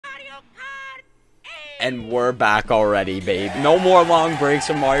And we're back already, babe. No more long breaks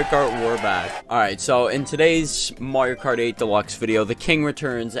in Mario Kart, we're back. Alright, so in today's Mario Kart 8 Deluxe video, the King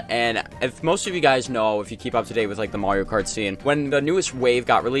returns, and if most of you guys know, if you keep up to date with, like, the Mario Kart scene, when the newest wave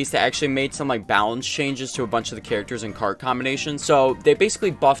got released, they actually made some, like, balance changes to a bunch of the characters and kart combinations. So, they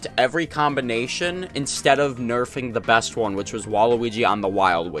basically buffed every combination instead of nerfing the best one, which was Waluigi on the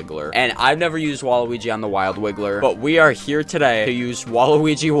Wild Wiggler. And I've never used Waluigi on the Wild Wiggler, but we are here today to use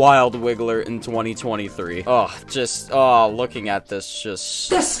Waluigi Wild Wiggler in 2023. Looking at this, just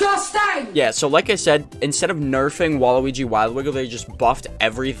disgusting. Yeah, so like I said, instead of nerfing Waluigi Wild Wiggler, they just buffed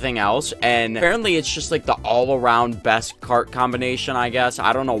everything else, and apparently it's just like the all-around best kart combination, I guess.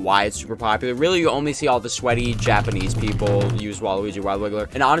 I don't know why it's super popular. Really, you only see all the sweaty Japanese people use Waluigi Wild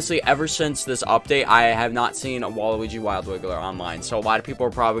Wiggler, and honestly, ever since this update, I have not seen a Waluigi Wild Wiggler online, so a lot of people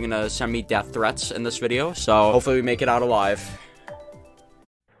are probably gonna send me death threats in this video, so hopefully we make it out alive.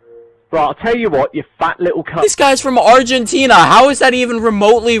 Bro, I'll tell you what, you fat little cunt. This guy's from Argentina. How is that even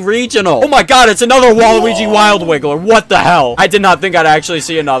remotely regional? Oh my god, it's another Waluigi Wild Wiggler. What the hell? I did not think I'd actually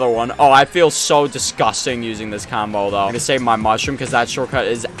see another one. Oh, I feel so disgusting using this combo, though. I'm gonna save my mushroom because that shortcut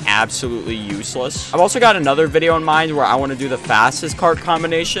is absolutely useless. I've also got another video in mind where I want to do the fastest kart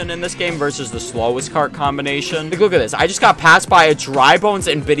combination in this game versus the slowest kart combination. Like, look at this. I just got passed by a Dry Bones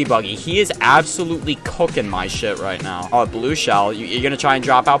and Bitty Buggy. He is absolutely cooking my shit right now. Oh, Blue Shell. You gonna try and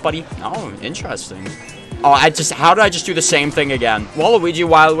drop out, buddy? Oh, interesting. Oh, how did I just do the same thing again? Waluigi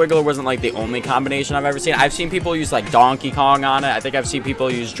Wild Wiggler wasn't, like, the only combination I've ever seen. I've seen people use, like, Donkey Kong on it. I think I've seen people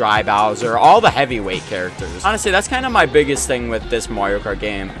use Dry Bowser, all the heavyweight characters. Honestly, that's kind of my biggest thing with this Mario Kart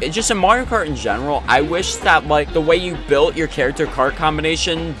game. It's just in Mario Kart in general, I wish that, like, the way you built your character kart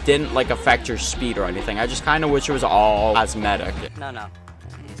combination didn't, like, affect your speed or anything. I just kind of wish it was all cosmetic. No.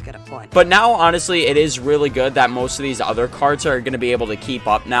 Got a point. But now, honestly, it is really good that most of these other karts are going to be able to keep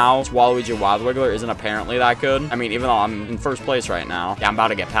up now. Waluigi Wild Wiggler isn't apparently that good. I mean, even though I'm in first place right now. Yeah, I'm about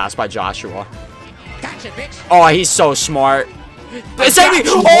to get passed by Joshua. Gotcha, bitch. Oh, he's so smart. Save me!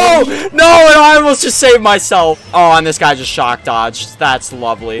 Oh, no, I almost just saved myself. Oh, and this guy just shock dodged. That's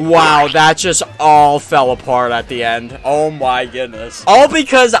lovely. Wow, that just all fell apart at the end. Oh my goodness. All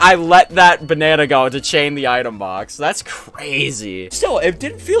because I let that banana go to chain the item box. That's crazy. Still, it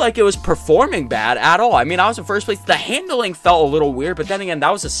didn't feel like it was performing bad at all. I mean, I was in first place. The handling felt a little weird, but then again,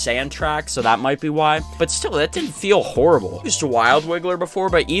 that was a sand track, so that might be why. But still, that didn't feel horrible. I used Wild Wiggler before,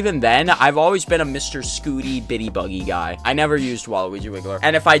 but even then, I've always been a Mr. Scooty Bitty Buggy guy. I never used Waluigi Wiggler,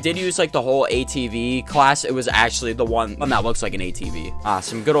 and if I did use like the whole ATV class, it was actually the one that looks like an ATV.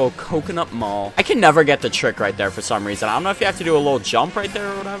 Some good old coconut mall. I can never get the trick right there for some reason. I don't know if you have to do a little jump right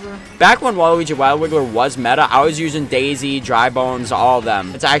there or whatever. Back when Waluigi Wild Wiggler was meta, I was using Daisy, Dry Bones, all of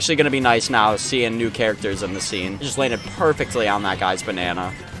them. It's actually gonna be nice now seeing new characters in the scene. It just landed perfectly on that guy's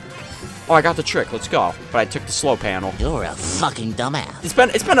banana. Oh, I got the trick. Let's go. But I took the slow panel. You're a fucking dumbass.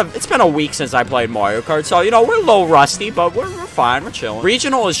 It's been a week since I played Mario Kart, so you know we're a little rusty, but we're fine. We're chilling.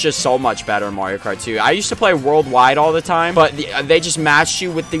 Regional is just so much better in Mario Kart 2. I used to play worldwide all the time, but they just matched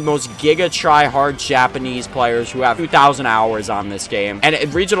you with the most giga try-hard Japanese players who have 2,000 hours on this game,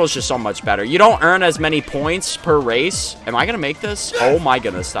 and regional is just so much better. You don't earn as many points per race. Am I gonna make this? Oh my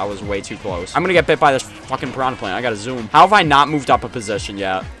goodness, that was way too close. I'm gonna get bit by this fucking piranha plant. I gotta zoom. How have I not moved up a position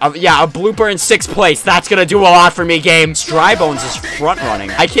yet? Yeah, a blooper in 6th place. That's gonna do a lot for me, game. Dry Bones is front running.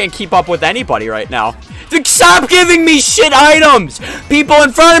 I can't keep up with anybody right now. Stop giving me shit items! People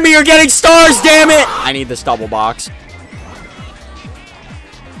in front of me are getting stars, damn it! I need this double box.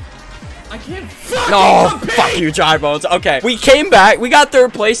 I can't fuck you, Dry Bones. Okay, we came back. We got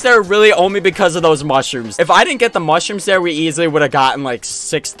 3rd place there really only because of those mushrooms. If I didn't get the mushrooms there, we easily would have gotten like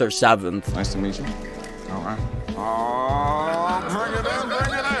 6th or 7th. Nice to meet you. All right. Bring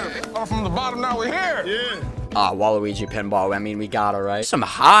it in. Oh, from the bottom, now we're here. Yeah. Waluigi pinball. I mean, we got it, right? Some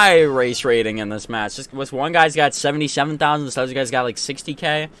high race rating in this match. This one guy's got 77,000. This other guy's got like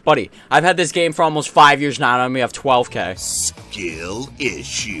 60K. Buddy, I've had this game for almost 5 years now, and I only have 12K. Skill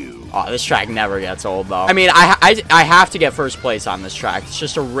issue. Oh, this track never gets old, though. I mean, I have to get 1st place on this track. It's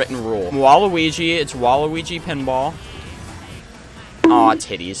just a written rule. Waluigi, it's Waluigi pinball. Aw,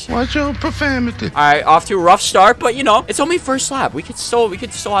 titties. Watch your profanity. Alright, off to a rough start, but you know, it's only first lap. We could still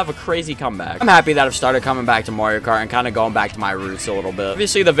have a crazy comeback. I'm happy that I've started coming back to Mario Kart and kind of going back to my roots a little bit.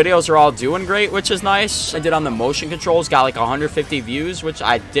 Obviously, the videos are all doing great, which is nice. I did on the motion controls, got like 150 views, which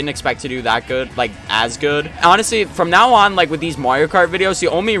I didn't expect to do that good, like as good. Honestly, from now on, like with these Mario Kart videos, the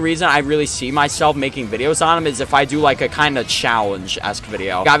only reason I really see myself making videos on them is if I do like a kind of challenge-esque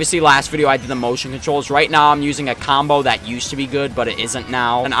video. Like, obviously, last video I did the motion controls. Right now, I'm using a combo that used to be good, but it isn't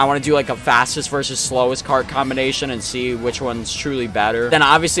now, and I want to do like a fastest versus slowest kart combination and see which one's truly better, then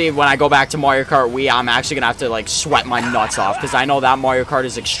obviously when I go back to Mario Kart Wii, I'm actually gonna have to like sweat my nuts off, because I know that Mario Kart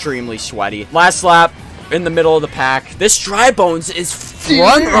is extremely sweaty. Last lap, in the middle of the pack. This Dry Bones is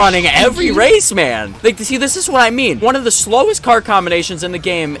front running every race, man. Like, see, this is what I mean. One of the slowest kart combinations in the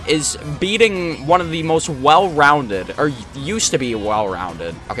game is beating one of the most well-rounded, or used to be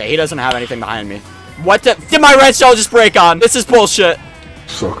well-rounded. Okay, he doesn't have anything behind me. What the? Did my red shell just break on? This is bullshit.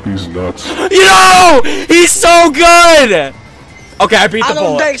 Suck these nuts. You know, he's so good. Okay, I beat the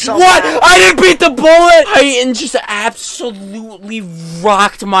bullet. So, what? I didn't beat the bullet! Titan just absolutely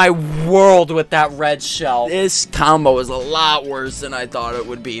rocked my world with that red shell. This combo is a lot worse than I thought it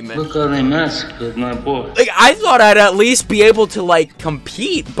would be, man. Look how they massacred my boy. Like, I thought I'd at least be able to, like,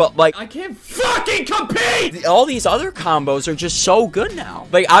 compete, but, like, I can't fucking compete! All these other combos are just so good now.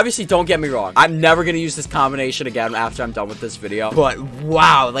 Like, obviously, don't get me wrong. I'm never gonna use this combination again after I'm done with this video. But,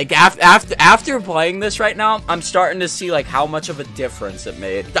 wow, like, after playing this right now, I'm starting to see, like, how much of a difference it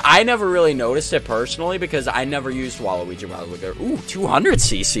made. I never really noticed it personally because I never used Waluigi Wild Wiggler. Ooh,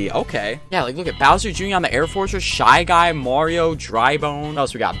 200cc. Okay. Yeah, like look at Bowser Jr. on the Air Fortress, Shy Guy, Mario, Drybone. What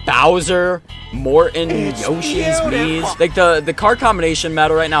else we got? Bowser, Morton, Yoshi's Mii's. Like the card combination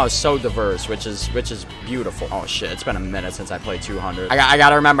meta right now is so diverse, which is beautiful. Oh shit, it's been a minute since I played 200. I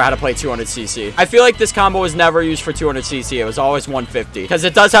gotta remember how to play 200cc. I feel like this combo was never used for 200cc. It was always 150 because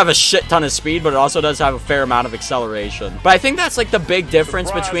it does have a shit ton of speed, but it also does have a fair amount of acceleration. But I think that's like the big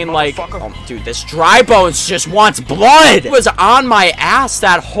difference between like, oh dude, this Dry Bones just wants blood. It was on my ass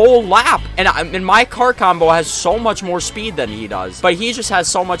that whole lap, and my kart combo has so much more speed than he does, but he just has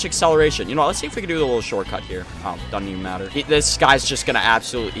so much acceleration. You know, let's see if we can do the little shortcut here. Oh, doesn't even matter. This guy's just gonna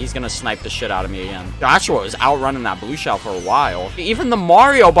he's gonna snipe the shit out of me again. Joshua was outrunning that blue shell for a while. Even the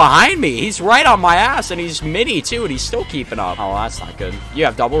Mario behind me, he's right on my ass, and he's mini too, and he's still keeping up. Oh, that's not good. You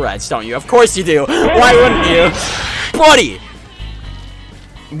have double reds, don't you? Of course you do. Why wouldn't you? Buddy!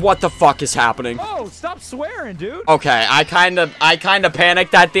 What the fuck is happening? Oh, stop swearing, dude. Okay, I kind of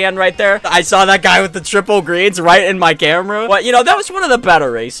panicked at the end right there. I saw that guy with the triple greens right in my camera. But, you know, that was one of the better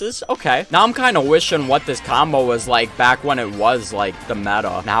races. Okay. Now I'm kind of wishing what this combo was like back when it was, like, the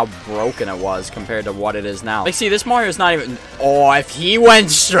meta. And how broken it was compared to what it is now. Like, see, this Mario's not even... Oh, if he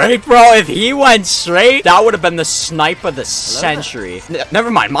went straight, bro, if he went straight, that would have been the snipe of the century.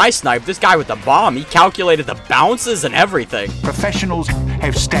 Never mind my snipe. This guy with the bomb, he calculated the bounces and everything. Professionals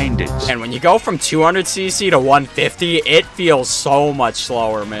have standards. And when you go from 200cc to 150, it feels so much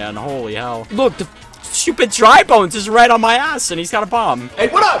slower, man. Holy hell. Look, the stupid Dry Bones is right on my ass, and he's got a bomb. Hey,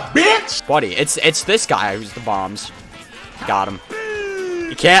 what up, bitch? Buddy, it's this guy who's the bombs. Got him.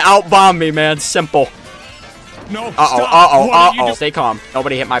 You can't out-bomb me, man. Simple. No, Uh-oh. Stay calm.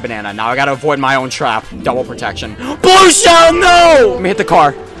 Nobody hit my banana. Now I gotta avoid my own trap. Double protection. Blue shell, no! Let me hit the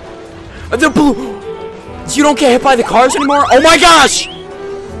car. The blue... You don't get hit by the cars anymore? Oh my gosh!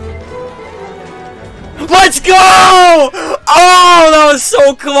 Let's go! Oh, that was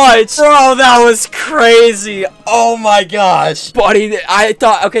so clutch. Bro, that was crazy. Oh my gosh. Buddy, I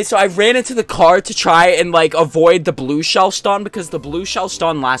thought, okay, so I ran into the car to try and, like, avoid the blue shell stun because the blue shell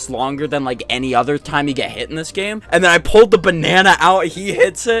stun lasts longer than, like, any other time you get hit in this game. And then I pulled the banana out. He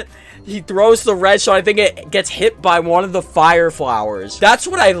hits it. He throws the red shell. I think it gets hit by one of the fire flowers. That's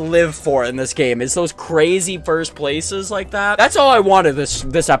what I live for in this game, is those crazy first places like that. That's all I wanted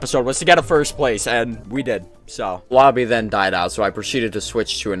this episode, was to get a first place, and we did. So, lobby then died out, so I proceeded to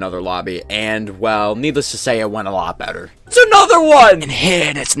switch to another lobby, and, well, needless to say, it went a lot better. It's another one! And here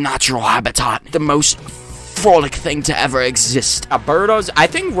in its natural habitat, the most frolic thing to ever exist. Birdos, I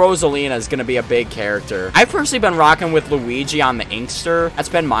think Rosalina is gonna be a big character. I've personally been rocking with Luigi on the Inkster. That's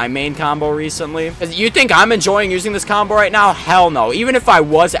been my main combo recently. You think I'm enjoying using this combo right now? Hell no. Even if I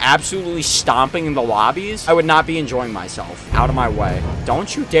was absolutely stomping in the lobbies, I would not be enjoying myself. Out of my way.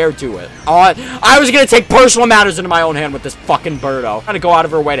 Don't you dare do it. Oh, I was gonna take personal matters into my own hand with this fucking Birdo. Trying to go out of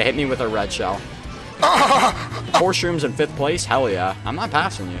her way to hit me with a red shell. 4 shrooms in 5th place? Hell yeah. I'm not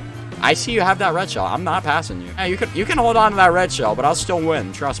passing you. I see you have that red shell. I'm not passing you. Yeah, you can hold on to that red shell, but I'll still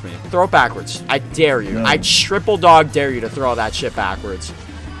win. Trust me. Throw it backwards. I dare you. I triple dog dare you to throw that shit backwards.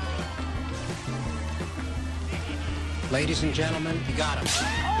 Ladies and gentlemen, you got him.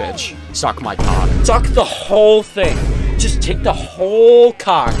 Bitch. Suck my cock. Suck the whole thing. Just take the whole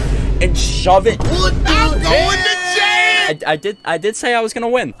cock and shove it. I'm going to jail! I did say I was gonna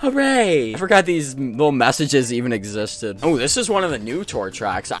win. Hooray! I forgot these little messages even existed. Oh, this is one of the new tour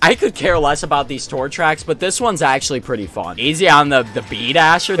tracks. I could care less about these tour tracks, but this one's actually pretty fun. Easy on the B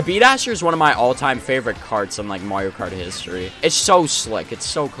Dasher. The B Dasher is one of my all-time favorite karts in like Mario Kart history. It's so slick. It's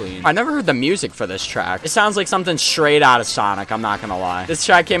so clean. I never heard the music for this track. It sounds like something straight out of Sonic. I'm not gonna lie. This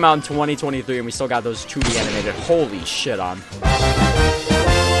track came out in 2023, and we still got those 2D animated. Holy shit on.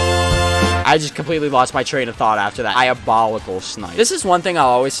 I just completely lost my train of thought after that diabolical snipe. This is one thing I'll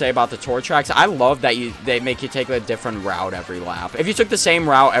always say about the tour tracks. I love that they make you take a different route every lap. If you took the same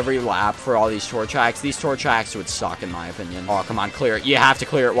route every lap for all these tour tracks would suck in my opinion. Oh, come on, clear it. You have to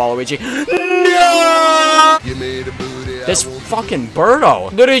clear it, Waluigi. No! This fucking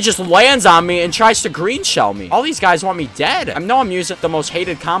Birdo literally just lands on me and tries to green shell me. All these guys want me dead. I know I'm using the most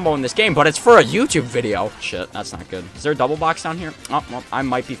hated combo in this game, but it's for a YouTube video. Shit, that's not good. Is there a double box down here? Oh, well, I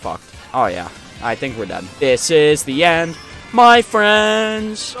might be fucked. Oh, yeah. I think we're dead. This is the end, my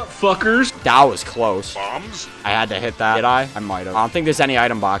friends. Fuckers. That was close. Bombs? I had to hit that. Did I? I might have. I don't think there's any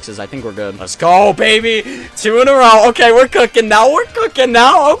item boxes. I think we're good. Let's go, baby. 2 in a row. Okay, we're cooking now. We're cooking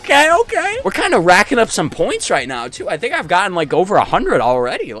now. Okay, okay. We're kind of racking up some points right now, too. I think I've gotten like over 100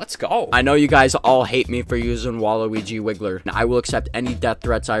 already. Let's go. I know you guys all hate me for using Waluigi Wiggler. I will accept any death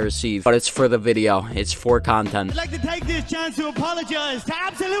threats I receive, but it's for the video. It's for content. I'd like to take this chance to apologize to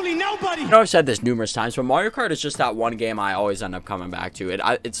absolutely nobody. I know I've said this numerous times, but Mario Kart is just that one game I always end up coming back to.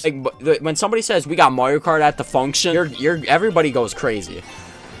 It's like when somebody says we got Mario Kart at the function, everybody goes crazy.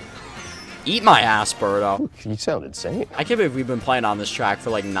 Eat my ass, Birdo. You sound insane. I can't believe we've been playing on this track for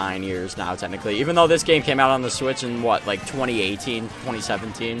like 9 years now, technically. Even though this game came out on the Switch in what, like 2018,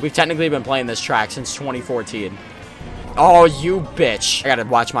 2017? We've technically been playing this track since 2014. Oh, you bitch. I gotta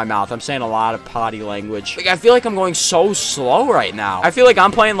watch my mouth. I'm saying a lot of potty language. Like, I feel like I'm going so slow right now. I feel like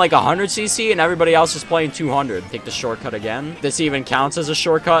I'm playing like 100cc and everybody else is playing 200. Take the shortcut again. This even counts as a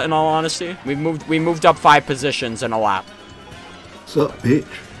shortcut in all honesty. We moved up 5 positions in a lap. What's up, bitch?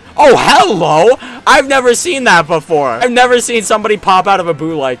 Oh, hello! I've never seen that before. I've never seen somebody pop out of a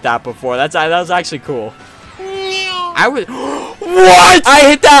boo like that before. That was actually cool. I was... What? I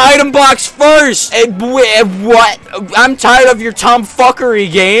hit that item box first! What? I'm tired of your tomfuckery,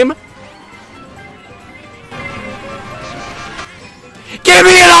 game. Give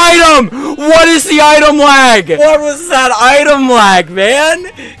me an item! What is the item lag? What was that item lag,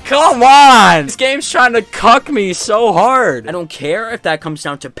 man? Come on! This game's trying to cuck me so hard. I don't care if that comes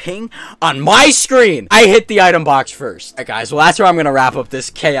down to ping on my screen. I hit the item box first. Alright, guys, well, that's where I'm gonna wrap up this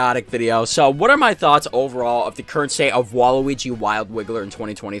chaotic video. So, what are my thoughts overall of the current state of Waluigi Wild Wiggler in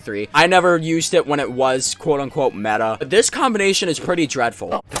 2023? I never used it when it was quote-unquote meta, but this combination is pretty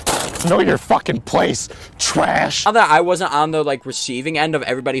dreadful. Know your fucking place, trash. Now that I wasn't on the like receiving end of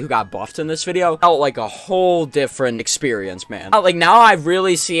everybody who got buffed in this video, felt like a whole different experience, man. Like now I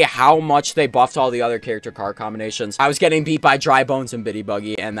really see how much they buffed all the other character card combinations. I was getting beat by Dry Bones and Bitty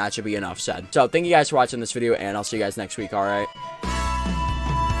Buggy, and that should be enough said. So thank you guys for watching this video, and I'll see you guys next week, alright?